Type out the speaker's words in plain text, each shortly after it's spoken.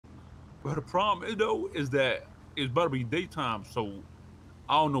But the problem is though is that it's about to be daytime, so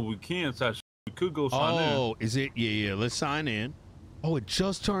I don't know. We can, so we could go sign in. Oh, is it? Yeah. Let's sign in. Oh, it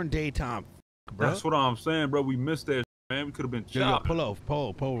just turned daytime, bro. That's what I'm saying, bro. We missed that, man. We could have been chopping. Yo,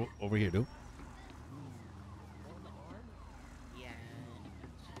 pull over here, dude. Yeah.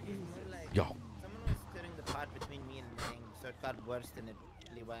 Yo. Someone was stirring the pot between me and Ming, so it got worse than it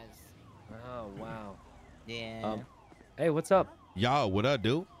really was. Oh wow. Yeah. Hey, what's up? Yo, what up,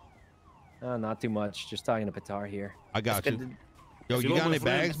 dude? Not too much. Just talking to Patar here. I got you. Yo, you got any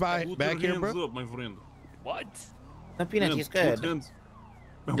bags back here, bro? Up, my friend. What? No, Peanut, he's good.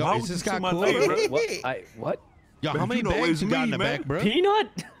 Yo, is this guy cool? What? Yo, how many bags you got in the back, bro? Peanut?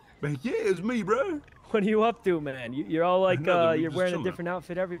 Man, yeah, it's me, bro. What are you up to, man? You're all like, you're wearing chilling. a different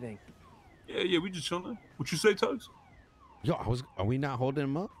outfit, everything. Yeah, we just chilling. What you say, Tuggz? Yo, are we not holding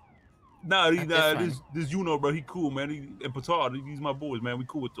him up? Nah, this Yuno, bro. He cool, man. And Petard, these my boys, man. We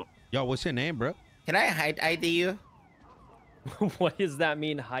cool with them. Yo, what's your name, bro? Can I height ID you? What does that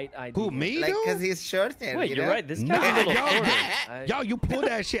mean, height ID? Who, me, Like, dude? because he's short there. Wait, you're right. This guy's a little shorter. Yo, you pull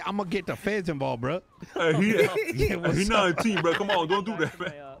that shit, I'm gonna get the feds involved, bro. He 19, bro. Come on, don't do that,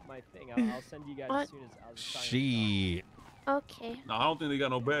 man. My thing. I'll send you guys as soon as I'll just sign Shit. Okay. No, I don't think they got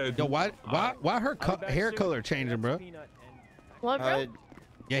no bag. Yo, why her hair color changing, bro? What, bro?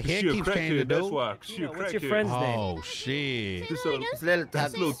 Your hair She a keeps crackhead, changing, that's dude. why. She a What's your crackhead. friend's name? Oh shit.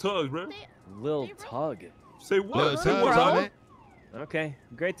 That's little Tuggz, bro. Lil Tug. Say what? Lil Say Tuggz what, on bro? it. Okay,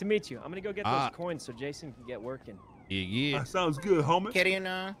 great to meet you. I'm gonna go get those coins so Jason can get working. Yeah. That sounds good, homie. Get you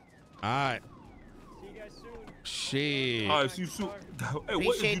know. All right. See you guys soon. Shit. All right, see you soon. Hey, what is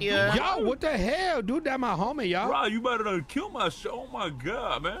Appreciate you you. doing? Yo, what the hell, dude? That my homie, y'all. Bro, you better than kill my show. Oh my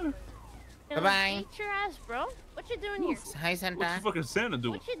god, man. Bye-bye. Eat your ass, bro. What you doing here? Hi, What Santa. you fucking Santa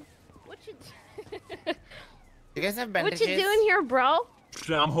doing? What you You guys have what bandages? you doing here, bro?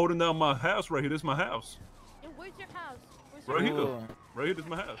 I'm holding down my house right here. This is my house. And where's your house? Where's Right your here. house? Right here, this is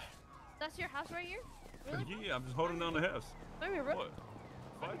my house. That's your house right here? Really? Yeah, I'm just holding down the house. Come here, bro. What?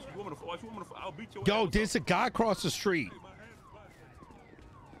 Fight you? You want me to fight? You want me to fight? I'll beat your Yo, ass. there's a guy across the street. Hey, my hands back.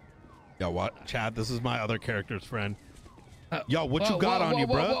 Yo, what? Chad, this is my other character's friend. Yo, what you got on you,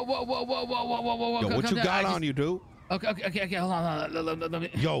 bro? Whoa. Yo, what you got on you, dude? Okay, hold on. Let me...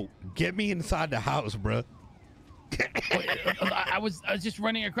 Yo, get me inside the house, bro. I was just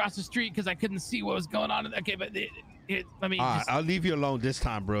running across the street because I couldn't see what was going on. Okay, but let me All right, just... I'll leave you alone this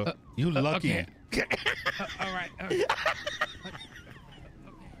time, bro. You lucky. Okay. All right.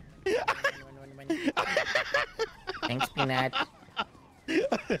 Thanks, Peanut.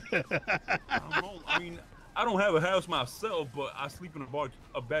 I mean, I don't have a house myself, but I sleep in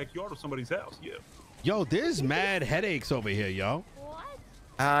a backyard of somebody's house. Yeah. Yo, there's mad headaches over here, yo.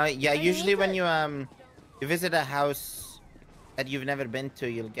 What? Yeah, usually when you visit a house that you've never been to,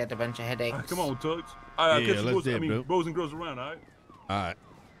 you'll get a bunch of headaches. Come on, Tuggz. All right, Yeah, catch let's you dip, bro. bros and girls around, all right? All right.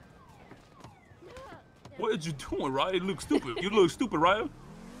 What are you doing, right? It looks stupid. You look stupid, right? All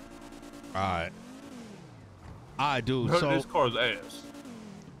right. All right, dude. Hurt So, this car's ass.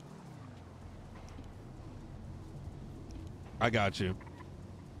 I got you.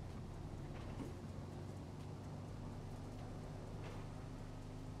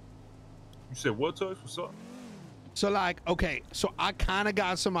 You said what, Tuggz? What's up? So, like, okay, so I kind of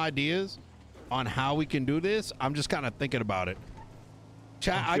got some ideas on how we can do this. I'm just kind of thinking about it.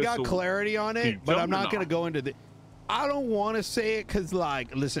 Chat, I Okay, got so clarity on can you it, but tell I'm me or not going to not? go into the... I don't want to say it because,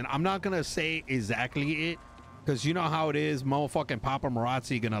 like, listen, I'm not going to say exactly it because you know how it is. Motherfucking Papa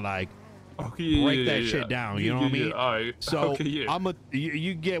Marazzi going to, like, Okay, break that shit down. You know what I mean? All right. So, okay, yeah.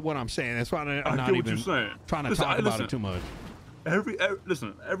 you get what I'm saying. That's why I'm I not get what even you're saying. trying to Listen, talk about listen. it too much. Every Yeah.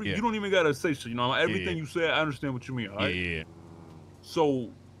 you don't even gotta say shit. You know, everything Yeah. you say, I understand what you mean. All right. Yeah. So,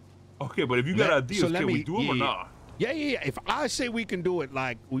 okay, but if you got ideas, let can me- we do them or yeah. not? Yeah. If I say we can do it,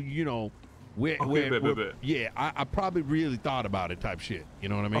 like, you know, Okay, bet. yeah, I probably really thought about it type shit. You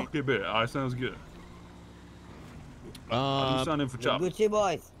know what I mean? Okay, bet. All right, sounds good. You sign in for chop. Gucci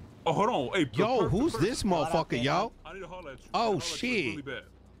boys. Oh, hold on. Hey, Yo, who's this motherfucker, yo? I need to holler at you. Oh, I need to holler at you shit. Really bad.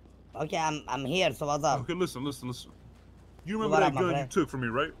 Okay, I'm here. So what's up? Okay, listen. You remember What that up, my gun you friend? took from me,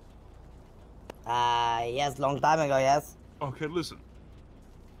 right? Yes, long time ago. Yes. Okay, listen.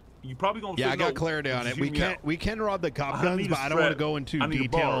 You probably gonna Yeah, say I got no, clarity on just it. hear me out. We can rob the cop I guns, need a but I don't want to strap. go into I need a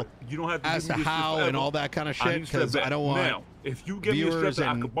bar. detail You don't have to as give to me this how forever. and all that kind of I need shit a strap because back. I don't want Now, if you give me a strap viewers that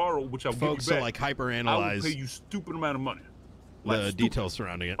I and could borrow, which I'll give you folks back, to like hyper I will pay analyze you stupid amount of money. the stupid. details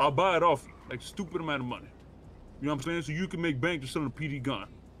surrounding it. I'll buy it off you, like stupid amount of money. You know what I'm saying? So you can make bank just selling a PD gun.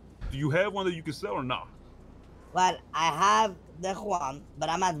 Do you have one that you can sell or not? Well, I have the one, but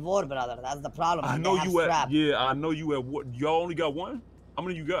I'm at war, brother. That's the problem. I They know have you strap. at. Yeah, I know you at what? Y'all only got one. How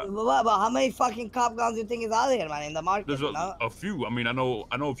many you got? But how many fucking cop guns you think is out here, man, in the market? There's You know? a few. I mean, I know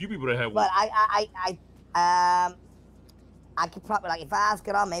a few people that have one. But I could probably, like, if I ask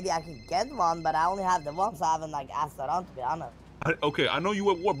around, maybe I could get one, but I only have the one, so I haven't, like, asked around, to be honest. Okay, I know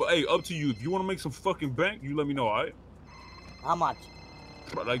you at war, but hey, up to you. If you want to make some fucking bank, you let me know, all right? How much?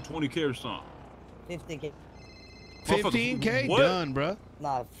 Like 20K or something. 50K. 15K? What? Done, bruh.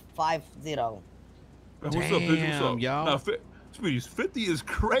 No, 50. What's up, bitch? What's up? y'all. Nah, Speedies, 50 is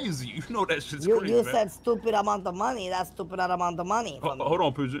crazy. You know that shit's You crazy, man. said stupid amount of money. That's stupid amount of money for me. Hold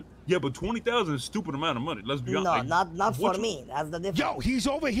on, Pigeon. Yeah, but 20,000 is a stupid amount of money. Let's be honest. No, not for me. That's the difference. Yo, he's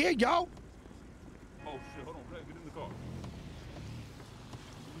over here, yo. Oh, shit. Hold on. Get in the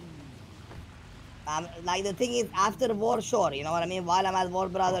car. Like, the thing is, after war, sure, you know what I mean? While I'm at war,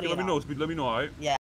 brother, Okay, you let me know, Speed. Let me know, all right? Yeah.